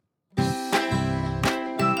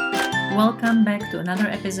Welcome back to another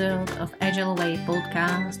episode of Agile Way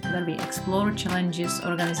podcast, where we explore challenges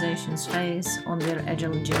organizations face on their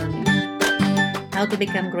Agile journey. How to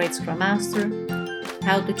become great Scrum Master,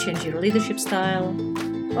 how to change your leadership style,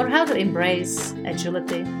 or how to embrace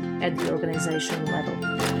agility at the organizational level.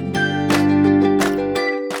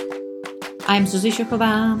 I'm Zuzi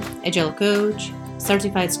Shochová, Agile coach,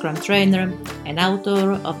 certified Scrum trainer, and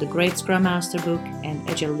author of the Great Scrum Master book and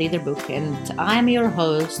Agile Leader book, and I'm your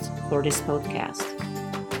host for this podcast.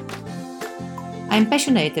 I'm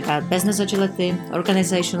passionate about business agility,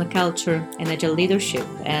 organizational culture, and agile leadership,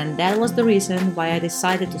 and that was the reason why I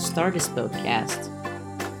decided to start this podcast,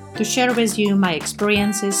 to share with you my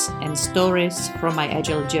experiences and stories from my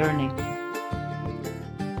agile journey.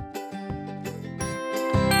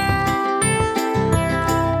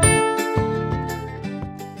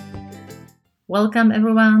 Welcome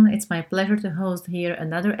everyone, it's my pleasure to host here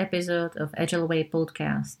another episode of Agile Way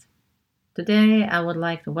podcast. Today I would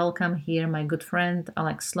like to welcome here my good friend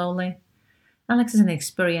Alex Slowly. Alex is an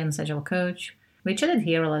experienced Agile coach. We chatted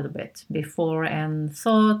here a little bit before and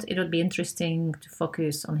thought it would be interesting to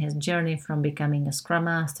focus on his journey from becoming a Scrum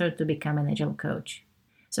Master to become an Agile coach.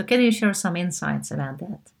 So can you share some insights about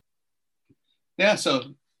that? Yeah,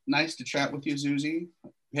 so nice to chat with you, Zuzi.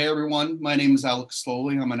 Hey everyone, my name is Alex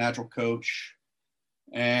Slowly. I'm an Agile coach.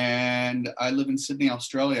 And I live in Sydney,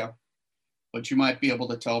 Australia, but you might be able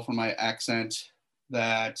to tell from my accent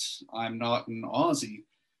that I'm not an Aussie.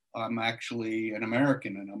 I'm actually an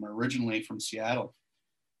American, and I'm originally from Seattle.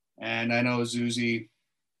 And I know, Zuzi,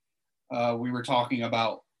 we were talking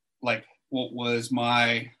about like what was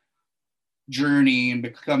my journey in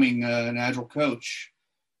becoming an Agile coach.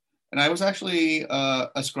 And I was actually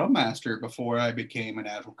a Scrum Master before I became an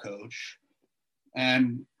Agile coach.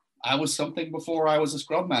 And I was something before I was a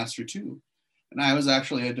Scrum Master too. And I was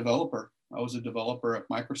actually a developer. I was a developer at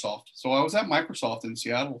Microsoft. So I was at Microsoft in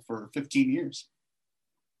Seattle for 15 years.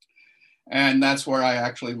 And that's where I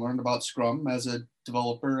actually learned about Scrum as a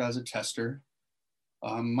developer, as a tester.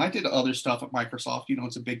 I did other stuff at Microsoft. You know,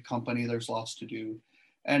 it's a big company. There's lots to do.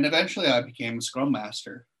 And eventually I became a Scrum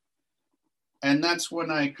Master. And that's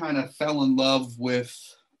when I kind of fell in love with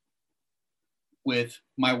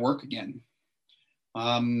my work again.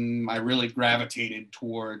 I really gravitated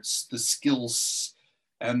towards the skills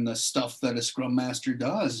and the stuff that a Scrum Master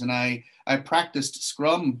does. And I practiced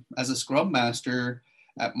Scrum as a Scrum Master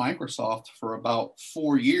at Microsoft for about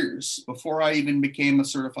 4 years before I even became a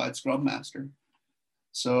certified Scrum Master.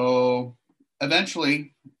 So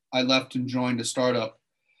eventually I left and joined a startup.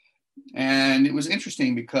 And it was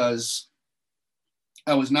interesting because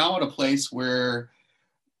I was now at a place where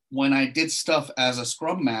when I did stuff as a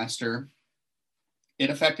Scrum Master, it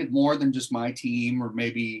affected more than just my team or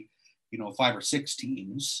maybe, 5 or 6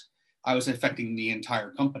 teams. I was affecting the entire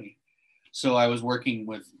company. So I was working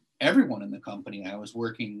with everyone in the company. I was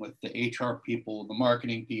working with the HR people, the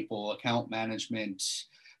marketing people, account management,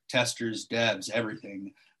 testers, devs,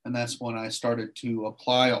 everything. And that's when I started to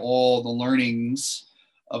apply all the learnings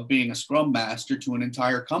of being a Scrum Master to an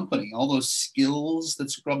entire company. All those skills that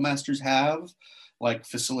Scrum Masters have, like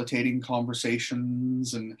facilitating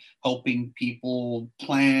conversations and helping people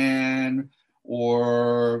plan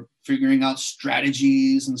or figuring out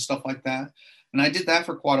strategies and stuff like that. And I did that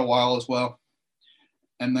for quite a while as well.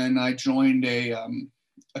 And then I joined a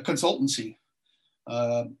consultancy.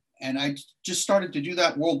 And I just started to do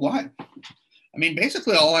that worldwide. I mean,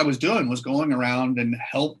 basically all I was doing was going around and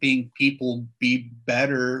helping people be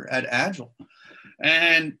better at Agile.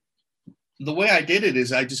 And the way I did it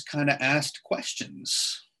is I just kind of asked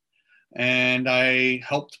questions and I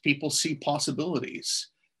helped people see possibilities.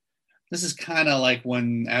 This is kind of like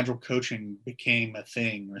when Agile coaching became a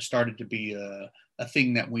thing or started to be a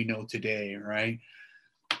thing that we know today, right?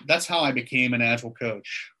 That's how I became an Agile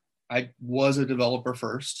coach. I was a developer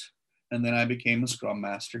first, and then I became a Scrum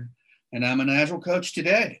Master, and I'm an Agile coach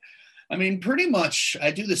today. I mean, pretty much I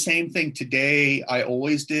do the same thing today I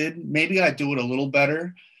always did. Maybe I do it a little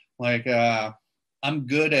better. Like, I'm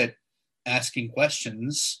good at asking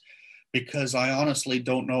questions because I honestly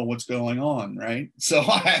don't know what's going on, right? So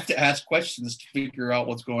I have to ask questions to figure out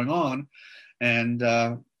what's going on. And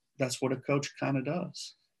that's what a coach kind of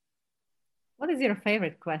does. What is your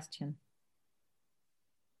favorite question?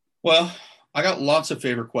 Well, I got lots of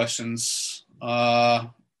favorite questions. When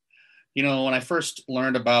I first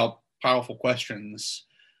learned about powerful questions,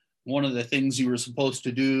 one of the things you were supposed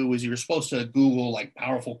to do was you were supposed to Google like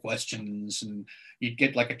powerful questions, and you'd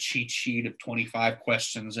get like a cheat sheet of 25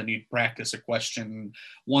 questions and you'd practice a question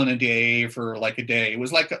one a day for like a day. It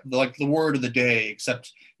was like the word of the day,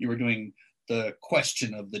 except you were doing the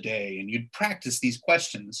question of the day, and you'd practice these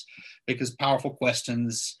questions, because powerful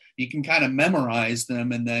questions, you can kind of memorize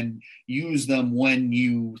them and then use them when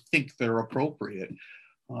you think they're appropriate.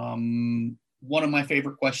 One of my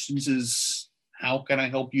favorite questions is, how can I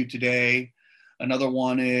help you today? Another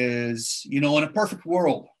one is, in a perfect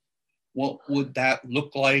world, what would that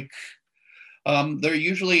look like? They're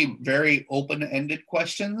usually very open-ended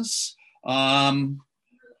questions.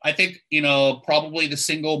 I think, probably the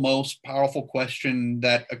single most powerful question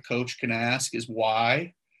that a coach can ask is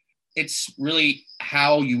why. It's really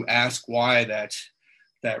how you ask why that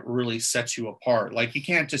really sets you apart. Like, you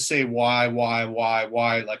can't just say why,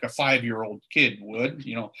 like a 5-year-old kid would.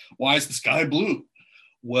 Why is the sky blue?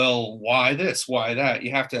 Well, why this, why that?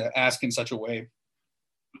 You have to ask in such a way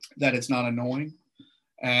that it's not annoying.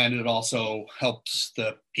 And it also helps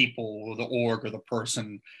the people or the org or the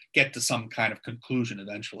person get to some kind of conclusion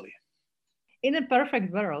eventually. In a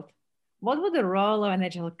perfect world, what would the role of an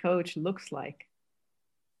agile coach looks like?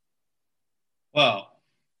 Well,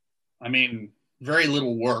 very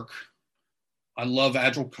little work. I love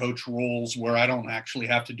agile coach roles where I don't actually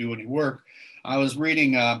have to do any work. I was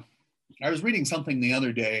reading something the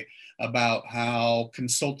other day about how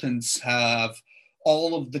consultants have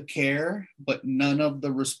all of the care, but none of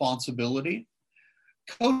the responsibility.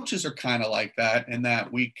 Coaches are kind of like that, in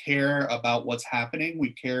that we care about what's happening.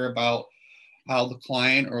 We care about how the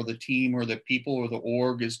client or the team or the people or the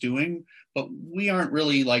org is doing, but we aren't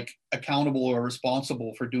really like accountable or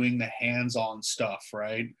responsible for doing the hands-on stuff,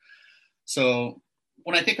 right? So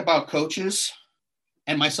when I think about coaches,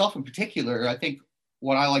 and myself in particular, I think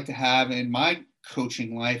what I like to have in my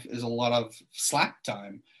coaching life is a lot of slack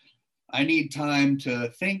time. I need time to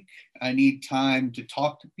think. I need time to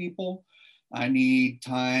talk to people. I need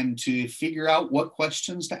time to figure out what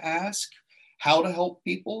questions to ask, how to help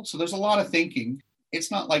people. So there's a lot of thinking.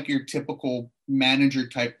 It's not like your typical manager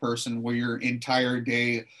type person where your entire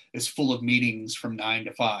day is full of meetings from 9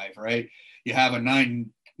 to 5, right? You have a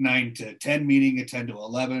 9 to 10 meeting, a 10 to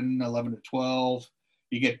 11, 11 to 12.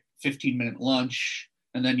 You get 15-minute lunch,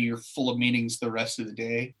 and then you're full of meetings the rest of the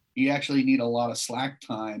day. You actually need a lot of slack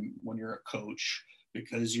time when you're a coach,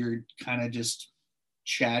 because you're kind of just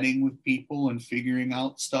chatting with people and figuring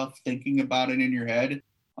out stuff, thinking about it in your head.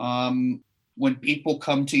 When people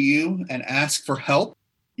come to you and ask for help,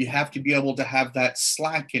 you have to be able to have that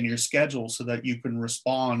slack in your schedule so that you can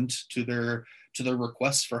respond to their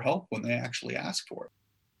requests for help when they actually ask for it.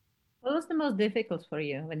 What was the most difficult for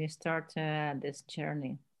you when you start this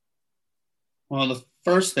journey? Well, the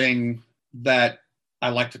first thing that I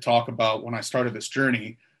like to talk about when I started this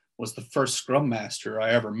journey was the first Scrum Master I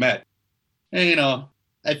ever met. And,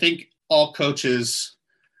 I think all coaches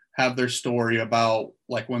have their story about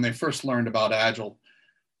like when they first learned about Agile.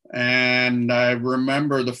 And I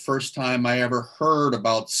remember the first time I ever heard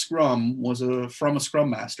about Scrum was from a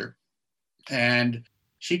Scrum Master. And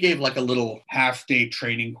she gave like a little half-day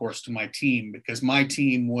training course to my team, because my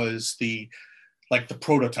team was the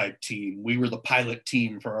prototype team. We were the pilot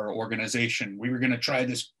team for our organization. We were going to try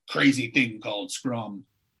this crazy thing called Scrum.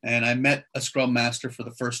 And I met a Scrum Master for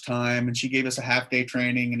the first time, and she gave us a half-day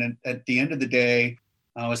training. And at the end of the day,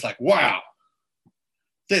 I was like, wow,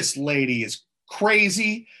 this lady is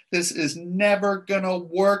crazy. This is never going to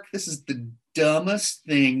work. This is the dumbest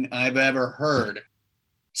thing I've ever heard.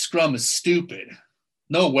 Scrum is stupid.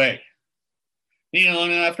 No way.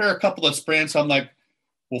 And after a couple of sprints, I'm like,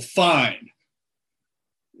 well, fine.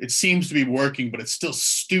 It seems to be working, but it's still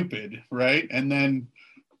stupid, right? And then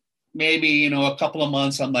maybe, a couple of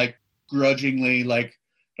months, I'm like grudgingly like,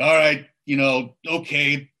 all right,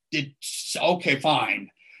 okay, okay, fine.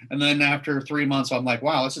 And then after 3 months, I'm like,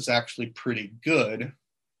 wow, this is actually pretty good.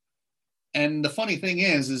 And the funny thing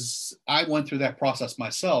is I went through that process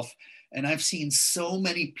myself, and I've seen so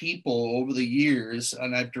many people over the years,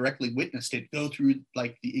 and I've directly witnessed it, go through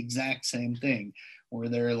like the exact same thing, where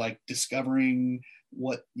they're like discovering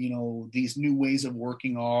what, these new ways of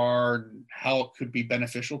working are and how it could be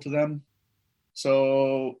beneficial to them.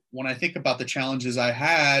 So when I think about the challenges I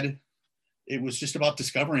had, it was just about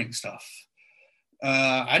discovering stuff.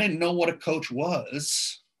 I didn't know what a coach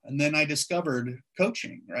was. And then I discovered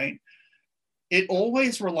coaching, right? It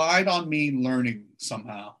always relied on me learning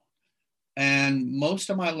somehow. And most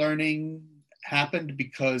of my learning happened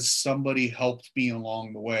because somebody helped me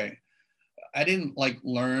along the way. I didn't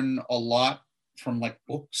learn a lot from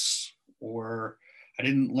books, or I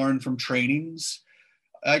didn't learn from trainings.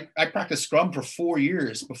 I practiced Scrum for 4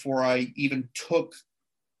 years before I even took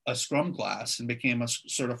a Scrum class and became a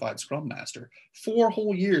certified Scrum Master. 4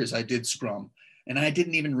 whole years I did Scrum, and I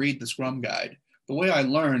didn't even read the Scrum guide. the way I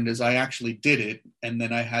learned is I actually did it, and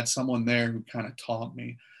then I had someone there who kind of taught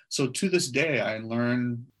me. So to this day, I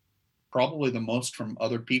learn probably the most from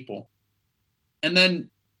other people. And then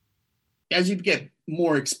as you get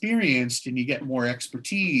more experienced and you get more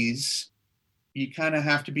expertise, you kind of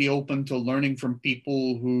have to be open to learning from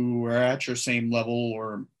people who are at your same level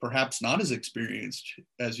or perhaps not as experienced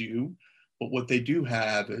as you. But what they do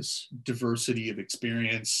have is diversity of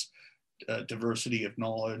experience, diversity of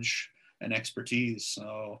knowledge and expertise.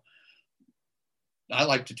 So I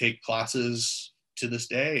like to take classes to this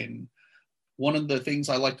day. And one of the things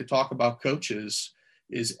I like to talk about coaches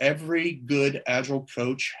is every good Agile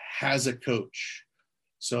coach has a coach.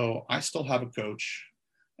 So I still have a coach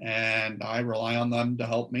and I rely on them to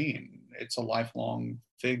help me. And it's a lifelong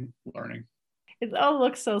thing, learning. It all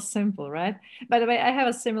looks so simple, right? By the way, I have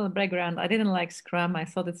a similar background. I didn't like Scrum. I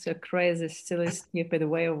thought it's a crazy, silly, stupid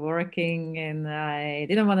way of working, and I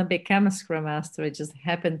didn't want to become a Scrum Master. It just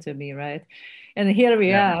happened to me, right? And here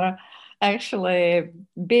we are, actually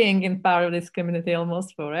being in part of this community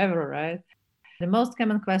almost forever, right? The most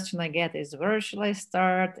common question I get is, where should I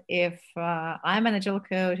start if I'm an Agile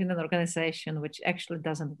coach in an organization which actually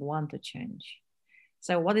doesn't want to change?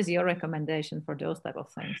 So what is your recommendation for those type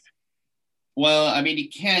of things? Well, I mean, you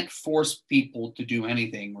can't force people to do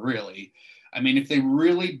anything, really. I mean, if they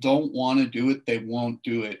really don't want to do it, they won't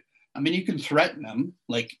do it. I mean, you can threaten them,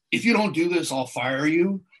 like, if you don't do this, I'll fire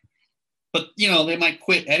you. But, they might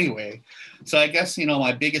quit anyway. So I guess,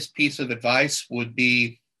 my biggest piece of advice would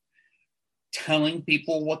be telling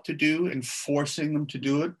people what to do and forcing them to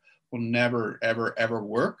do it will never, ever, ever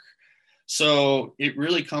work. So it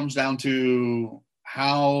really comes down to,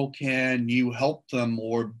 how can you help them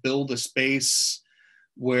or build a space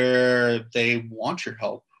where they want your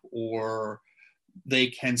help or they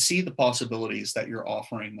can see the possibilities that you're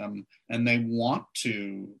offering them and they want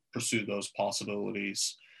to pursue those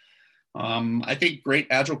possibilities. I think great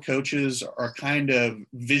Agile coaches are kind of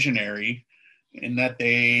visionary in that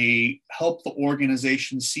they help the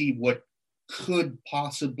organization see what could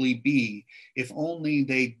possibly be if only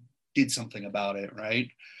they did something about it, right?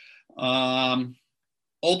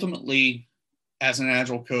 Ultimately, as an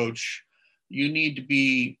Agile coach, you need to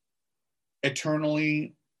be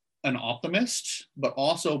eternally an optimist, but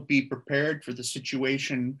also be prepared for the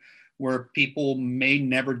situation where people may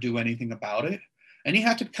never do anything about it. And you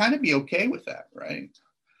have to kind of be okay with that, right?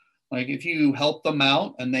 Like if you help them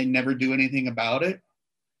out and they never do anything about it,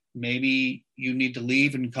 maybe you need to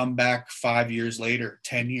leave and come back 5 years later,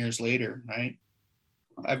 10 years later, right?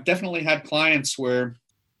 I've definitely had clients or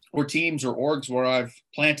teams or orgs where I've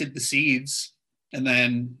planted the seeds and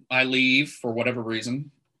then I leave for whatever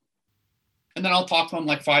reason. And then I'll talk to them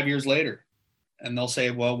like 5 years later and they'll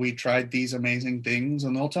say, well, we tried these amazing things,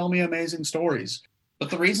 and they'll tell me amazing stories. But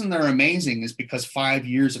the reason they're amazing is because 5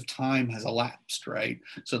 years of time has elapsed, right?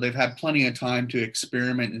 So they've had plenty of time to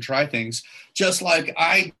experiment and try things, just like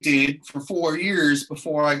I did for 4 years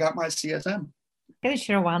before I got my CSM. Can you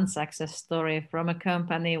share one success story from a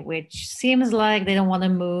company which seems like they don't want to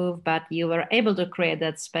move, but you were able to create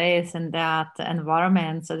that space and that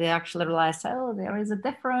environment so they actually realize, oh, there is a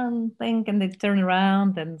different thing, and they turn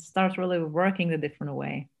around and start really working the different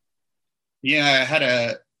way?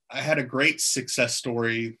 Yeah, I had a great success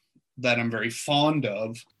story that I'm very fond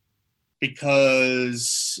of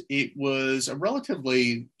because it was a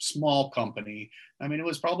relatively small company. I mean, it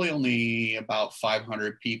was probably only about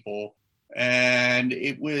 500 people. And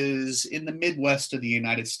it was in the Midwest of the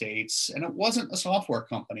United States. And it wasn't a software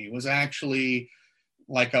company. It was actually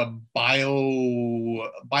like a biological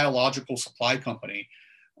supply company.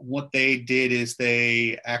 What they did is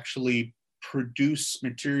they actually produce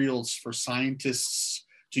materials for scientists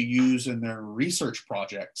to use in their research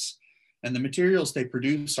projects. And the materials they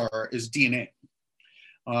produce is DNA.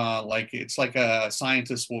 It's like a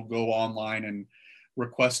scientist will go online and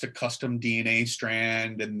request a custom DNA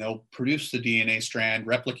strand, and they'll produce the DNA strand,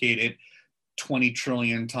 replicate it 20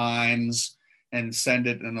 trillion times, and send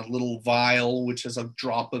it in a little vial, which is a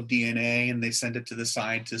drop of DNA, and they send it to the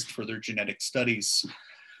scientist for their genetic studies.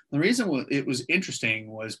 The reason it was interesting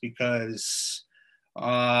was because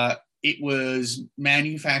it was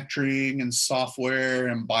manufacturing and software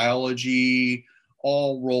and biology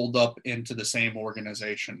all rolled up into the same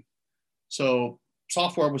organization. So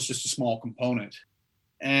software was just a small component.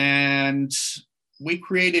 And we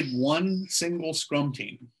created one single Scrum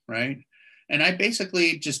team, right? And I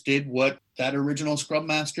basically just did what that original Scrum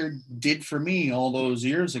Master did for me all those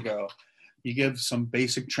years ago. You give some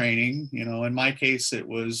basic training, in my case, it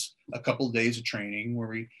was a couple of days of training where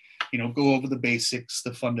we go over the basics,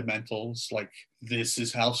 the fundamentals, like this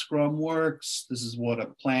is how Scrum works, this is what a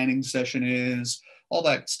planning session is, all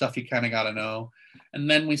that stuff you kind of got to know. And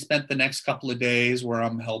then we spent the next couple of days where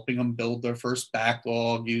I'm helping them build their first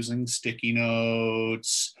backlog using sticky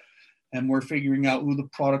notes. And we're figuring out who the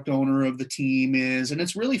product owner of the team is. And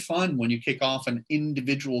it's really fun when you kick off an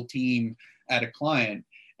individual team at a client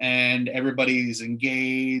and everybody's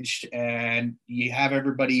engaged and you have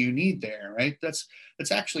everybody you need there, right? That's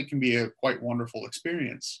actually can be a quite wonderful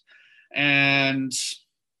experience. And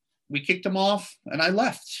we kicked them off and I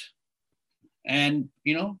left. And,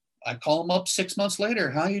 I call them up 6 months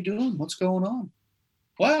later. How you doing? What's going on?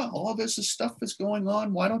 Well, all this is stuff that's going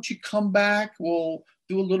on. Why don't you come back? We'll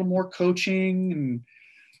do a little more coaching. And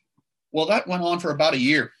well, that went on for about a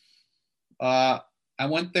year. I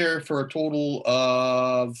went there for a total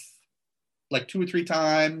of like 2 or 3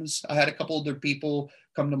 times. I had a couple other people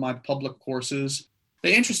come to my public courses.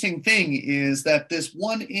 The interesting thing is that this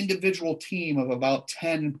one individual team of about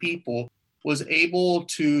 10 people was able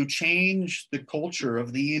to change the culture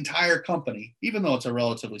of the entire company, even though it's a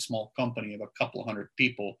relatively small company of a couple hundred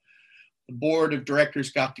people. The board of directors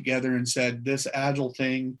got together and said, this Agile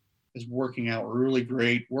thing is working out really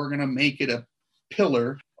great. We're going to make it a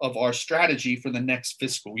pillar of our strategy for the next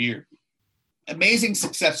fiscal year. Amazing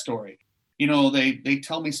success story. They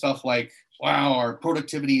tell me stuff like, wow, our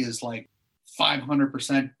productivity is like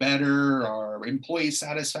 500% better. Our employee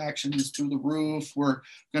satisfaction is through the roof. We're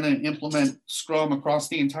going to implement Scrum across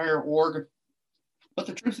the entire org. But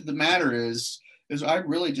the truth of the matter is I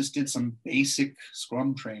really just did some basic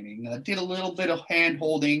Scrum training. I did a little bit of hand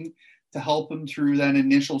holding to help them through that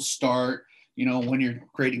initial start, when you're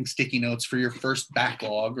creating sticky notes for your first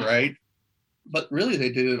backlog, right? But really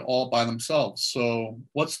they did it all by themselves. So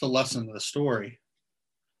what's the lesson of the story?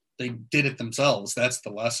 They did it themselves. That's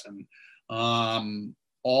the lesson.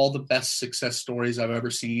 All the best success stories I've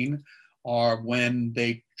ever seen are when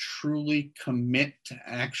they truly commit to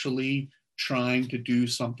actually trying to do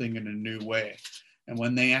something in a new way. And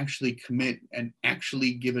when they actually commit and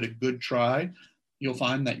actually give it a good try, you'll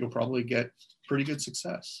find that you'll probably get pretty good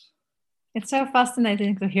success. It's so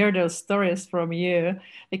fascinating to hear those stories from you,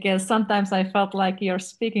 because sometimes I felt like you're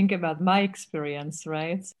speaking about my experience,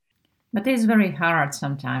 right? But it's very hard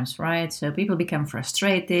sometimes, right? So people become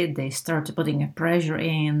frustrated, they start putting a pressure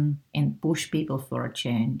in and push people for a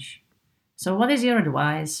change. So what is your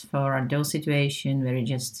advice for those situations where you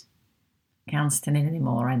just can't stand it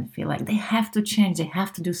anymore and feel like they have to change, they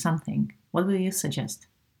have to do something? What will you suggest?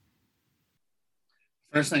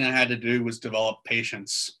 First thing I had to do was develop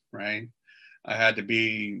patience, right? I had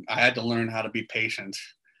to learn how to be patient.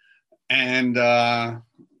 And, I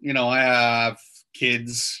have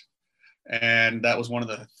kids, and that was one of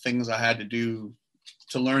the things I had to do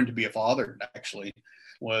to learn to be a father, actually,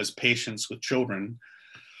 was patience with children.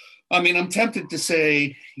 I mean, I'm tempted to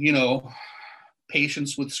say,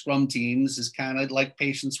 patience with Scrum teams is kind of like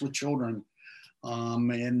patience with children,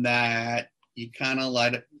 in that you kind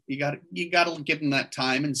of you got to give them that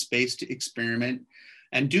time and space to experiment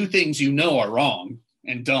and do things are wrong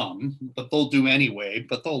and dumb, but they'll do anyway,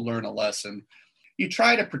 but they'll learn a lesson. You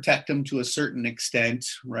try to protect them to a certain extent,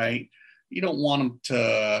 right? You don't want them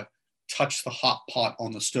to touch the hot pot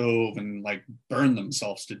on the stove and like burn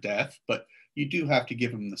themselves to death, but you do have to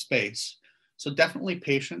give them the space. So definitely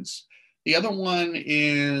patience. The other one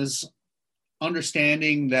is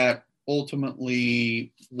understanding that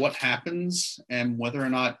ultimately what happens and whether or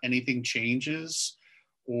not anything changes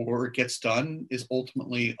or gets done is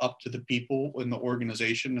ultimately up to the people in the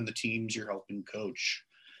organization and the teams you're helping coach.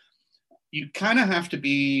 You kind of have to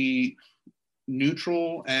be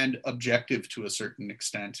neutral and objective to a certain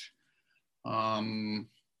extent.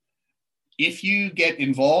 If you get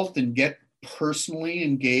involved and get personally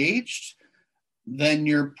engaged, then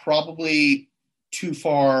you're probably too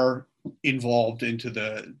far involved into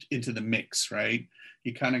the mix, right?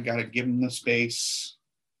 You kind of got to give them the space,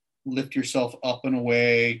 lift yourself up and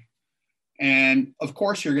away, and of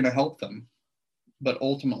course you're going to help them, but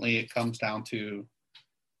ultimately it comes down to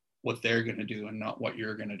what they're going to do and not what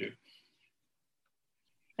you're going to do.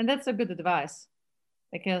 And that's a good advice,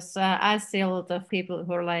 because I see a lot of people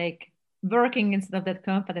who are like working instead of that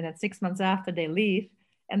company, that 6 months after they leave,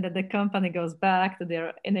 and that the company goes back to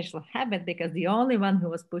their initial habit because the only one who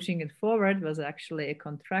was pushing it forward was actually a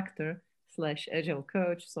contractor slash agile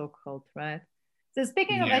coach, so-called, right? So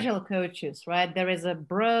speaking of agile coaches, right, there is a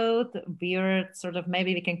broad, weird sort of,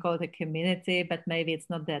 maybe we can call it a community, but maybe it's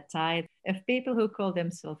not that tight, of people who call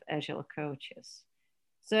themselves agile coaches.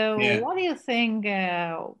 So what do you think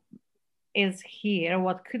is here,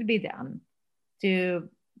 what could be done to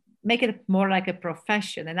make it more like a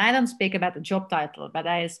profession. And I don't speak about the job title, but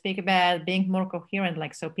I speak about being more coherent,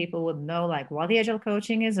 like so people would know like what the agile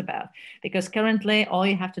coaching is about. Because currently all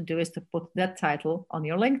you have to do is to put that title on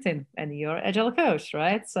your LinkedIn and you're agile coach,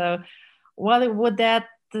 right? So what would that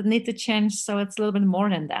need to change so it's a little bit more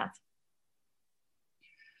than that?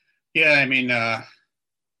 Yeah, I mean,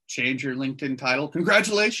 change your LinkedIn title.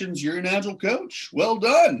 Congratulations, you're an agile coach. Well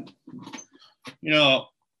done.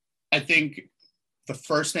 I think the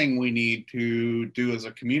first thing we need to do as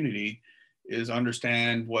a community is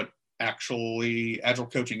understand what actually agile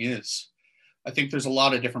coaching is. I think there's a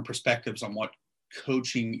lot of different perspectives on what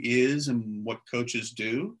coaching is and what coaches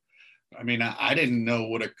do. I mean, I didn't know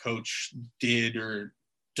what a coach did or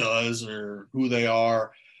does or who they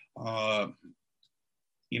are,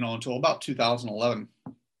 until about 2011.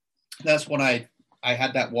 That's when I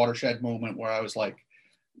had that watershed moment where I was like,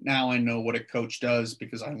 now I know what a coach does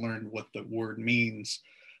because I learned what the word means.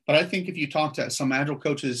 But I think if you talk to some agile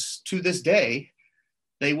coaches to this day,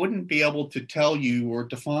 they wouldn't be able to tell you or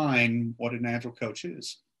define what an agile coach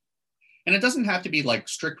is. And it doesn't have to be like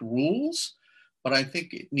strict rules, but I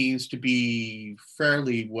think it needs to be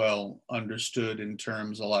fairly well understood in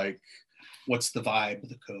terms of like, what's the vibe of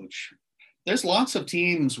the coach? There's lots of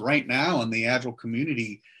teams right now in the agile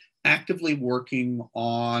community actively working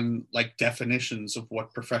on like definitions of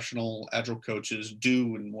what professional agile coaches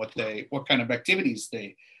do and what kind of activities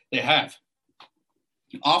they have.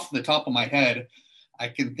 Off the top of my head, I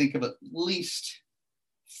can think of at least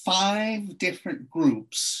 5 different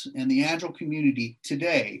groups in the agile community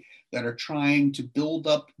today that are trying to build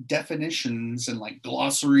up definitions and like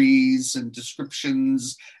glossaries and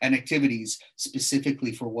descriptions and activities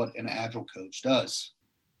specifically for what an agile coach does.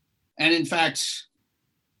 And in fact,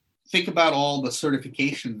 think about all the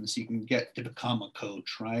certifications you can get to become a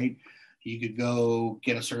coach, right? You could go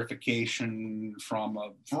get a certification from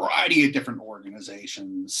a variety of different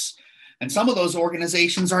organizations. And some of those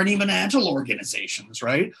organizations aren't even agile organizations,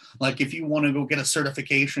 right? Like if you want to go get a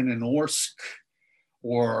certification in ORSC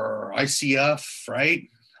or ICF, right?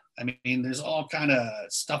 I mean, there's all kind of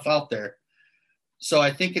stuff out there. So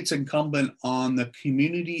I think it's incumbent on the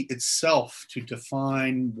community itself to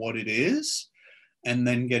define what it is and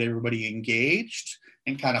then get everybody engaged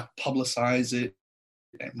and kind of publicize it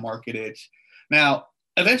and market it. Now,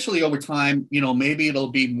 eventually over time, maybe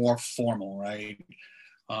it'll be more formal, right?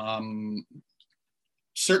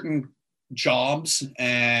 Certain jobs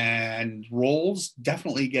and roles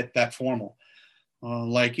definitely get that formal.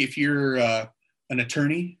 Like if you're an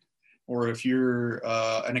attorney or if you're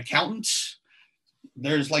an accountant,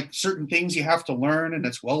 there's like certain things you have to learn and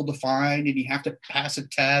it's well defined and you have to pass a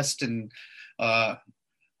test, and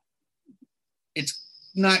it's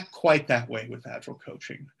not quite that way with agile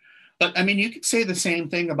coaching. But I mean, you could say the same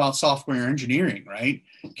thing about software engineering, right?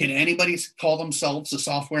 Can anybody call themselves a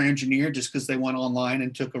software engineer just because they went online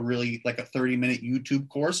and took a 30-minute YouTube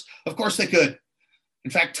course? Of course they could. In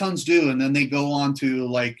fact, tons do. And then they go on to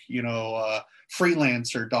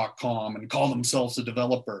freelancer.com and call themselves a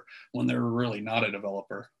developer when they're really not a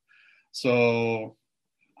developer. So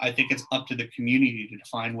I think it's up to the community to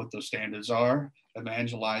define what those standards are,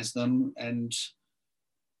 evangelize them, and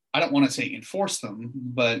I don't want to say enforce them,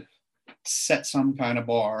 but set some kind of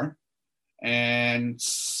bar and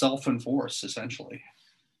self-enforce essentially.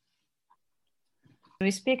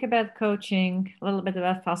 We speak about coaching, a little bit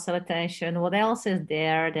about facilitation. What else is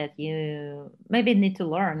there that you maybe need to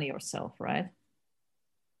learn yourself, right?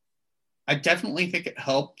 I definitely think it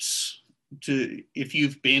helps if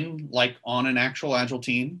you've been like on an actual agile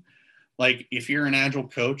team, like if you're an agile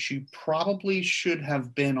coach, you probably should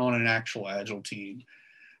have been on an actual agile team.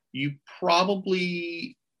 You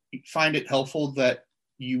probably find it helpful that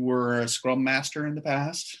you were a scrum master in the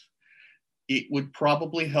past. It would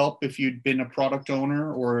probably help if you'd been a product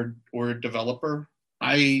owner or a developer.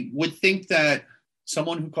 I would think that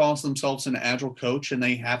someone who calls themselves an agile coach and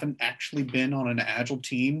they haven't actually been on an agile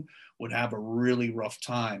team would have a really rough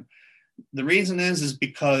time. The reason is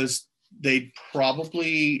because they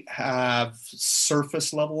probably have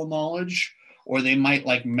surface level knowledge, or they might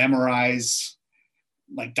like memorize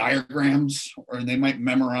like diagrams, or they might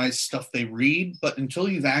memorize stuff they read, but until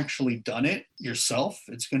you've actually done it yourself,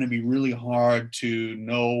 it's going to be really hard to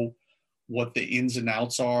know what the ins and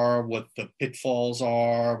outs are, what the pitfalls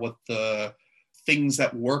are, what the things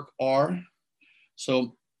that work are.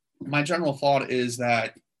 So my general thought is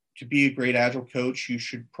that to be a great agile coach, you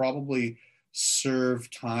should probably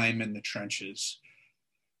serve time in the trenches.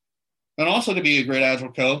 And also to be a great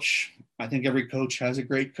agile coach, I think every coach has a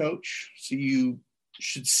great coach. So you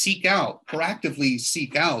should proactively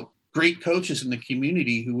seek out great coaches in the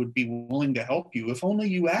community who would be willing to help you if only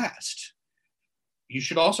you asked. You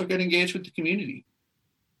should also get engaged with the community.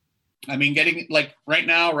 I mean, getting like right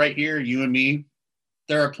now, right here, you and me,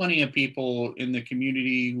 there are plenty of people in the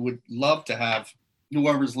community who would love to have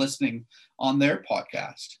whoever's listening on their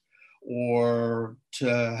podcast or to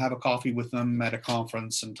have a coffee with them at a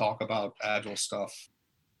conference and talk about Agile stuff.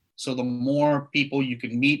 So the more people you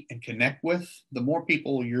can meet and connect with, the more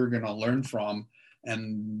people you're going to learn from,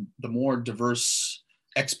 and the more diverse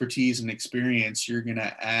expertise and experience you're going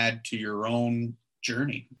to add to your own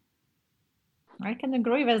journey. I can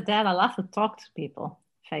agree with that. I love to talk to people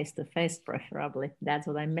face to face, preferably. That's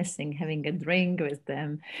what I'm missing, having a drink with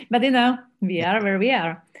them. But we are where we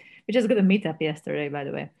are. We just got a meetup yesterday, by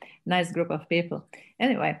the way. Nice group of people.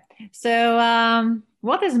 Anyway, so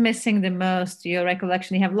what is missing the most? Your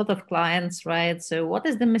recollection, you have a lot of clients, right? So what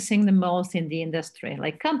is missing the most in the industry?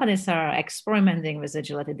 Like companies are experimenting with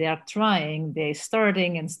agility. They are trying, they're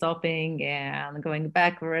starting and stopping and going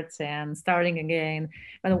backwards and starting again.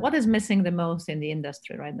 But what is missing the most in the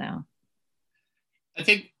industry right now? I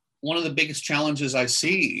think one of the biggest challenges I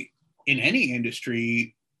see in any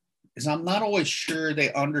industry is I'm not always sure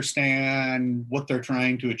they understand what they're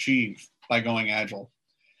trying to achieve by going agile.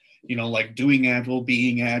 Like doing agile,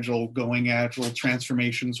 being agile, going agile,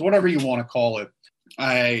 transformations, whatever you want to call it.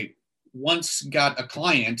 I once got a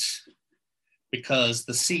client because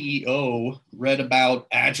the CEO read about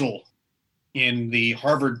agile in the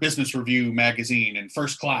Harvard Business Review magazine in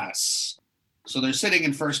first class. So they're sitting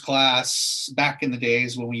in first class back in the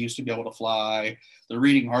days when we used to be able to fly. They're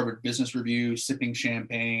reading Harvard Business Review, sipping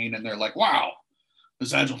champagne, and they're like, wow,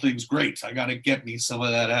 this agile thing's great. I got to get me some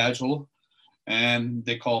of that agile. And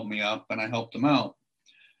they called me up and I helped them out.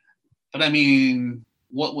 But I mean,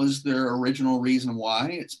 what was their original reason why?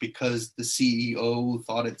 It's because the CEO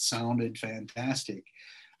thought it sounded fantastic.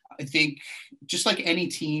 I think just like any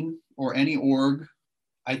team or any org,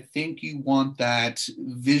 I think you want that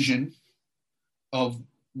vision of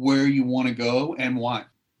where you want to go and why.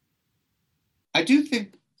 I do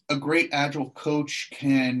think a great agile coach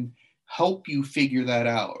can help you figure that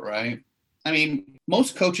out, right? I mean,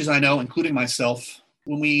 most coaches I know, including myself,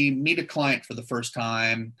 when we meet a client for the first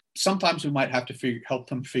time, sometimes we might have to help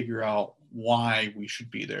them figure out why we should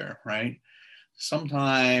be there, right?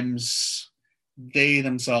 Sometimes they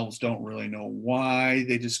themselves don't really know why.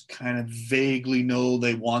 They just kind of vaguely know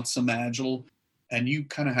they want some agile, and you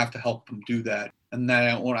kind of have to help them do that. And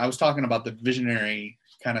then when I was talking about the visionary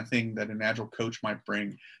kind of thing that an agile coach might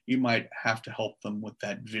bring, you might have to help them with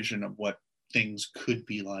that vision of what things could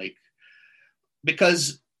be like.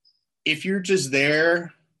 Because if you're just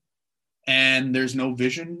there and there's no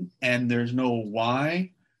vision and there's no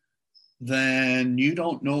why, then you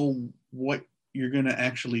don't know what you're going to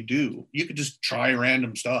actually do. You could just try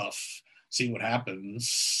random stuff, see what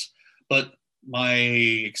happens. But my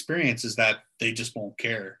experience is that they just won't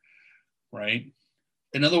care, right?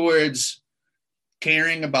 In other words,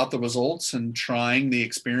 caring about the results and trying the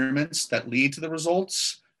experiments that lead to the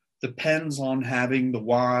results depends on having the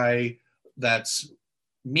why that's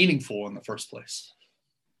meaningful in the first place.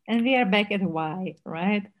 And we are back at why,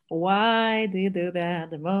 right? Why do you do that?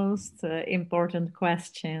 The most important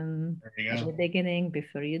question at the beginning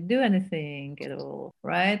before you do anything at all,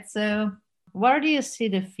 right? So where do you see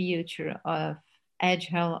the future of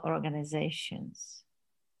agile organizations?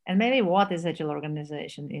 And maybe what is agile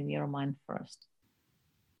organization in your mind first?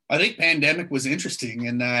 I think pandemic was interesting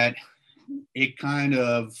in that it kind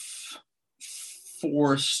of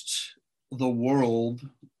forced the world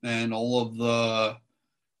and all of the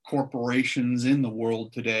corporations in the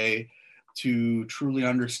world today to truly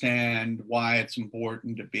understand why it's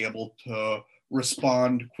important to be able to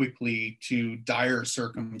respond quickly to dire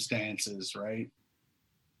circumstances, right?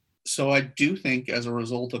 So I do think as a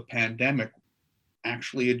result of pandemic,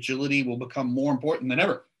 actually agility will become more important than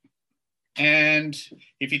ever. And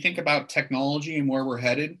if you think about technology and where we're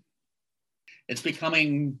headed, it's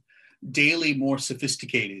becoming daily more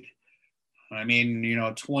sophisticated. I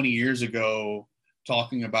mean, 20 years ago,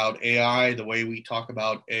 talking about AI the way we talk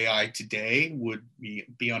about AI today would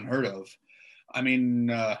be unheard of. I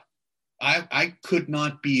mean, I could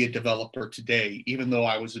not be a developer today, even though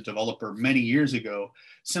I was a developer many years ago,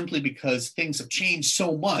 simply because things have changed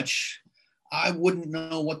so much. I wouldn't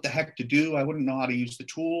know what the heck to do. I wouldn't know how to use the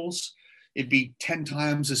tools. It'd be 10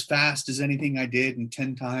 times as fast as anything I did and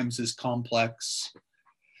 10 times as complex.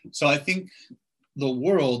 So I think the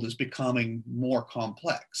world is becoming more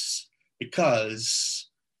complex because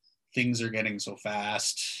things are getting so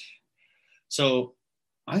fast. So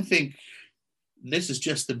I think this is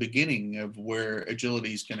just the beginning of where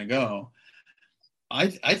agility is going to go.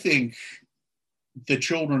 I think the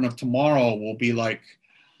children of tomorrow will be like,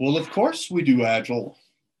 well, of course we do agile.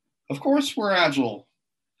 Of course we're agile.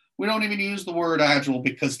 We don't even use the word agile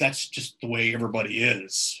because that's just the way everybody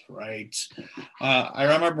is, right? I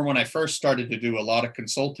remember when I first started to do a lot of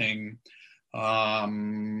consulting, I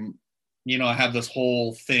have this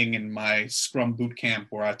whole thing in my Scrum Bootcamp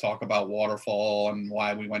where I talk about waterfall and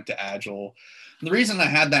why we went to agile. And the reason I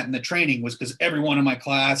had that in the training was because everyone in my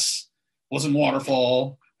class was in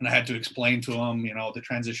waterfall, and I had to explain to them, the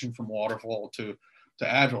transition from waterfall to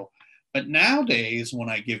agile. But nowadays, when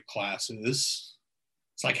I give classes,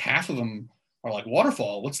 it's like half of them are like,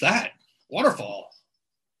 waterfall, what's that? Waterfall.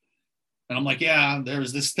 And I'm like, yeah,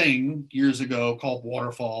 there's this thing years ago called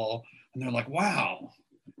waterfall. And they're like, wow,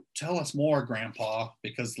 tell us more, Grandpa,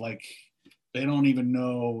 because they don't even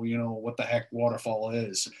know, what the heck waterfall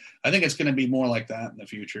is. I think it's going to be more like that in the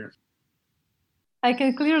future. I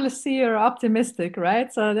can clearly see you're optimistic,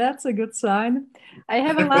 right? So that's a good sign. I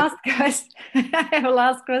have a last question. I have a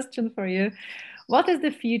last question for you. What is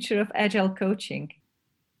the future of agile coaching?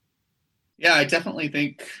 Yeah, I definitely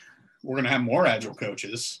think we're going to have more agile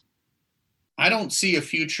coaches. I don't see a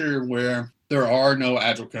future where there are no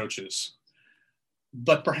agile coaches,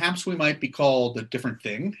 but perhaps we might be called a different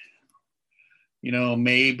thing.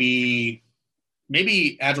 Maybe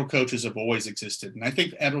agile coaches have always existed. And I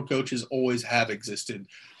think agile coaches always have existed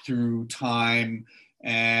through time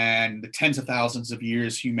and the tens of thousands of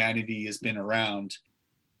years humanity has been around.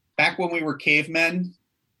 Back when we were cavemen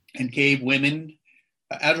and cave women,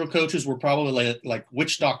 agile coaches were probably like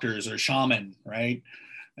witch doctors or shaman, right?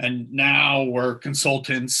 And now we're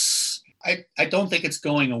consultants. I don't think it's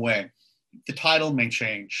going away. The title may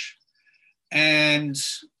change. And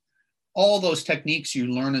all those techniques you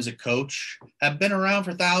learn as a coach have been around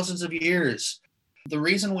for thousands of years. The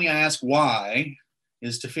reason we ask why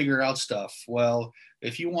is to figure out stuff. Well,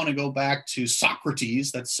 if you want to go back to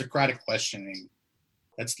Socrates, that's Socratic questioning.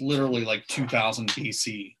 That's literally like 2000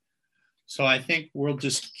 BC. So I think we'll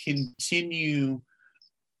just continue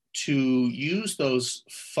to use those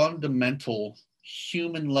fundamental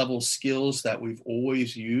human level skills that we've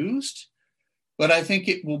always used. But I think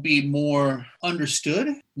it will be more understood,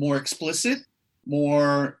 more explicit,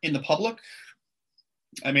 more in the public.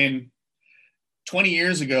 I mean, 20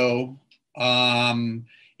 years ago,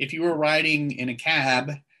 if you were riding in a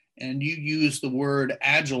cab and you used the word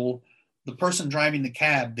agile, the person driving the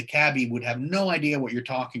cab, the cabbie, would have no idea what you're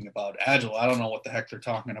talking about. Agile, I don't know what the heck they're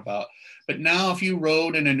talking about. But now if you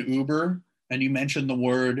rode in an Uber and you mention the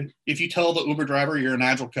word, if you tell the Uber driver you're an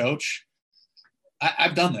agile coach,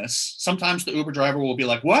 I've done this. Sometimes the Uber driver will be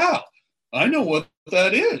like, wow, I know what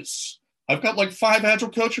that is. I've got like 5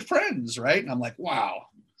 agile coach friends, right? And I'm like, wow,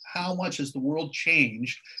 how much has the world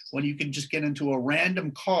changed when you can just get into a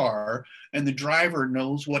random car and the driver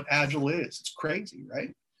knows what agile is? It's crazy,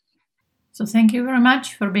 right? So thank you very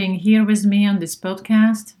much for being here with me on this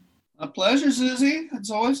podcast. A pleasure, Susie.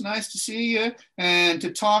 It's always nice to see you and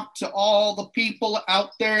to talk to all the people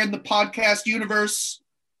out there in the podcast universe.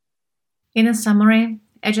 In a summary,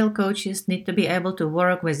 agile coaches need to be able to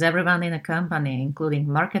work with everyone in a company, including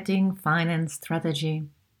marketing, finance, strategy,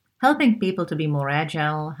 helping people to be more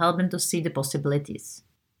agile, help them to see the possibilities.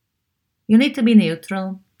 You need to be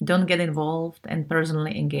neutral, don't get involved, and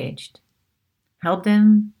personally engaged. Help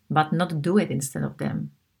them, but not do it instead of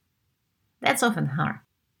them. That's often hard.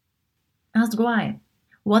 Ask why.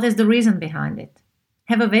 What is the reason behind it?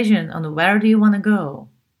 Have a vision on where do you want to go.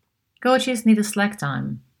 Coaches need a slack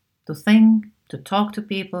time to think, to talk to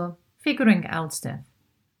people, figuring out stuff.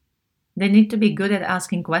 They need to be good at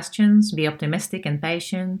asking questions, be optimistic and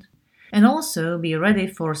patient, and also be ready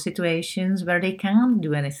for situations where they can't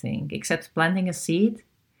do anything except planting a seed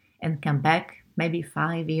and come back maybe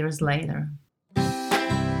 5 years later.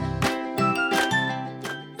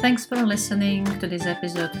 Thanks for listening to this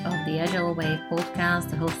episode of the Agile Way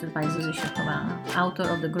podcast hosted by Zuzi Shokova, author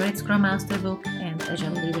of the Great Scrum Master book and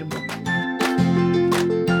Agile Leader book.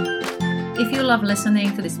 If you love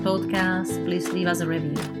listening to this podcast, please leave us a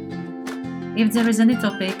review. If there is any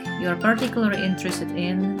topic you are particularly interested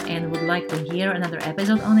in and would like to hear another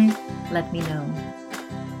episode on it, let me know.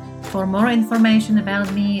 For more information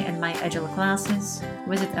about me and my Agile classes,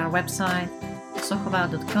 visit our website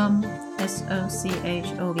sochova.com,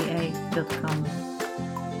 sochova.com.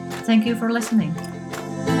 Thank you for listening.